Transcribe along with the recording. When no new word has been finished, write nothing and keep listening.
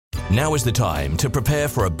Now is the time to prepare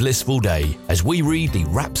for a blissful day as we read the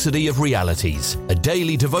Rhapsody of Realities, a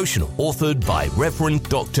daily devotional authored by Reverend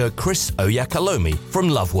Dr. Chris Oyakalomi from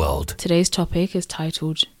Love World. Today's topic is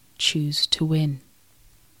titled, Choose to Win.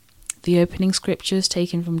 The opening scripture is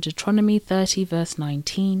taken from Deuteronomy 30 verse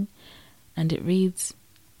 19, and it reads,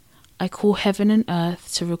 I call heaven and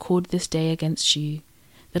earth to record this day against you,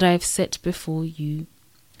 that I have set before you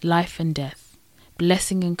life and death,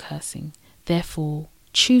 blessing and cursing. Therefore,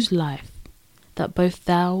 choose life, that both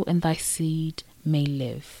thou and thy seed may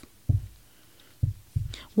live.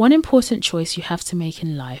 One important choice you have to make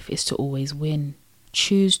in life is to always win.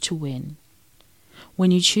 Choose to win.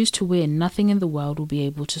 When you choose to win, nothing in the world will be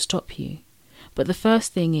able to stop you. But the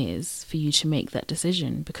first thing is for you to make that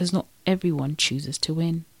decision, because not everyone chooses to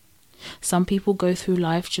win. Some people go through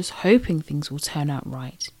life just hoping things will turn out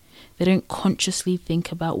right. They don't consciously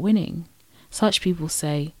think about winning. Such people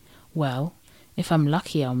say, well, if I'm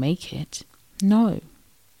lucky, I'll make it. No,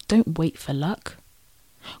 don't wait for luck.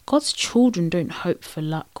 God's children don't hope for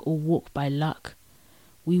luck or walk by luck.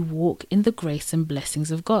 We walk in the grace and blessings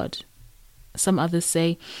of God. Some others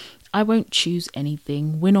say, I won't choose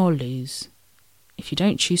anything, win or lose. If you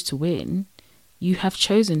don't choose to win, you have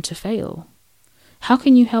chosen to fail. How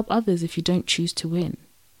can you help others if you don't choose to win?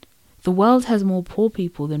 The world has more poor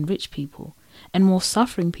people than rich people, and more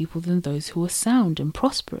suffering people than those who are sound and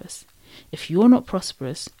prosperous. If you're not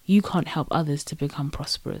prosperous, you can't help others to become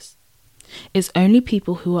prosperous. It's only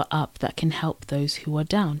people who are up that can help those who are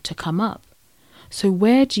down to come up. So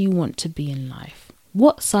where do you want to be in life?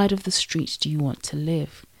 What side of the street do you want to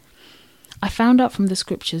live? I found out from the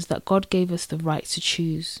scriptures that God gave us the right to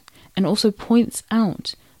choose, and also points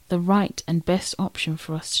out the right and best option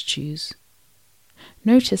for us to choose.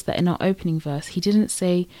 Notice that in our opening verse, he didn't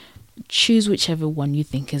say, choose whichever one you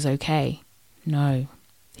think is okay. No.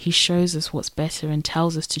 He shows us what's better and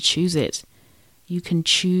tells us to choose it. You can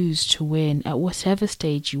choose to win at whatever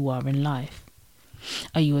stage you are in life.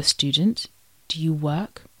 Are you a student? Do you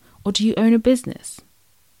work? Or do you own a business?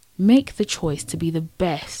 Make the choice to be the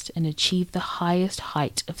best and achieve the highest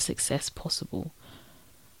height of success possible.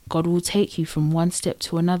 God will take you from one step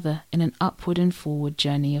to another in an upward and forward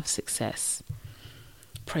journey of success.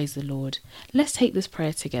 Praise the Lord. Let's take this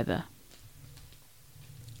prayer together.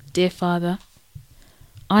 Dear Father,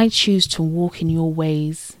 I choose to walk in your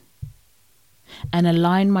ways and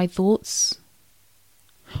align my thoughts,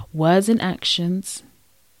 words and actions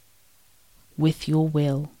with your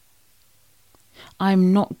will. I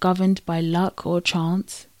am not governed by luck or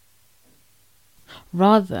chance.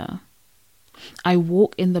 Rather, I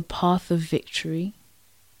walk in the path of victory,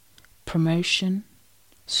 promotion,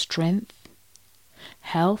 strength,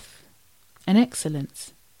 health, and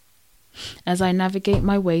excellence as I navigate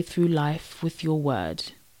my way through life with your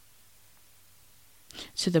word,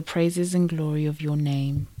 to the praises and glory of your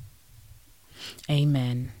name.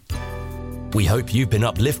 Amen. We hope you've been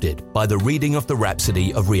uplifted by the reading of the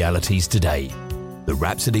Rhapsody of Realities today. The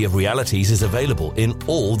Rhapsody of Realities is available in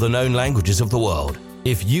all the known languages of the world.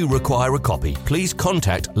 If you require a copy, please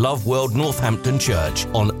contact Love World Northampton Church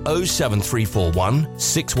on 07341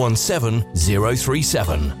 617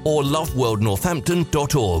 037 or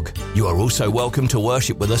loveworldnorthampton.org. You are also welcome to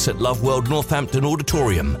worship with us at Love World Northampton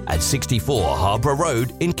Auditorium at 64 Harbour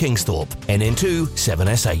Road in Kingsthorpe, NN2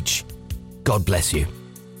 7SH. God bless you.